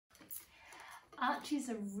Archies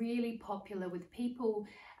are really popular with people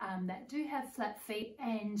that do have flat feet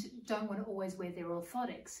and don't want to always wear their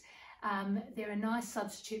orthotics. They're a nice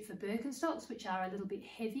substitute for Birkenstocks, which are a little bit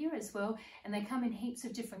heavier as well, and they come in heaps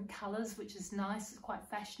of different colours, which is nice. It's quite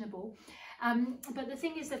fashionable. But the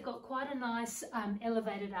thing is, they've got quite a nice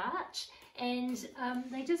elevated arch, and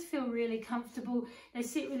they just feel really comfortable. They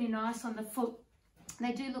sit really nice on the foot.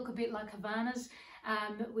 They do look a bit like Havanas,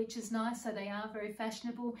 which is nice, so they are very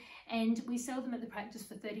fashionable, and we sell them at the practice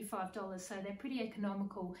for $35, so they're pretty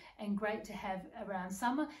economical and great to have around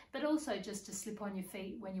summer, but also just to slip on your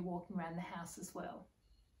feet when you're walking around the house as well.